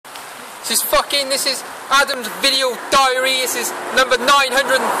This is Adam's video diary. This is number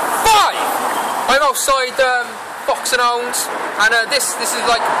 905. I'm outside Fox and Hounds, and this is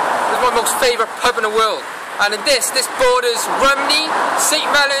like my most favourite pub in the world. And this borders Rumney, St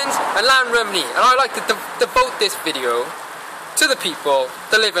Mellons and Llanrumney. And I like to devote this video to the people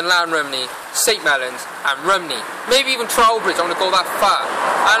that live in Llanrumney, St Mellons and Rumney. Maybe even Trowbridge, I'm going to go that far.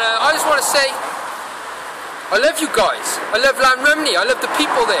 And I just want to say, I love you guys. I love Llanrumney. I love the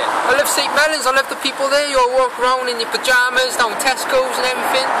people there. I love St Mellons. I love the people there. You all walk around in your pyjamas down Tesco's and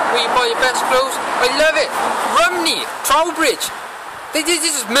everything, where you buy your best clothes. I love it. Rumney, Trowbridge. They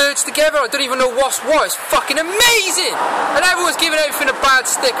just merged together. I don't even know what's what. It's fucking amazing. And everyone's giving everything a bad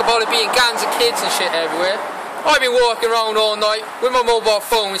stick about it being gangs of kids and shit everywhere. I've been walking around all night with my mobile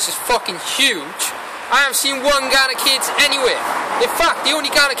phone, which is fucking huge. I haven't seen one gang of kids anywhere. In fact, the only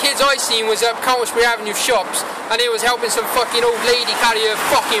gang of kids I seen was at Counterspray Avenue shops, and it was helping some fucking old lady carry her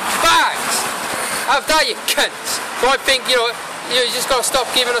fucking bags. Have that, you cunts. So I think, you just gotta stop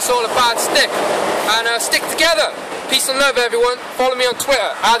giving us all a bad stick and stick together. Peace and love, everyone. Follow me on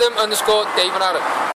Twitter, Adam_Dave and Adam.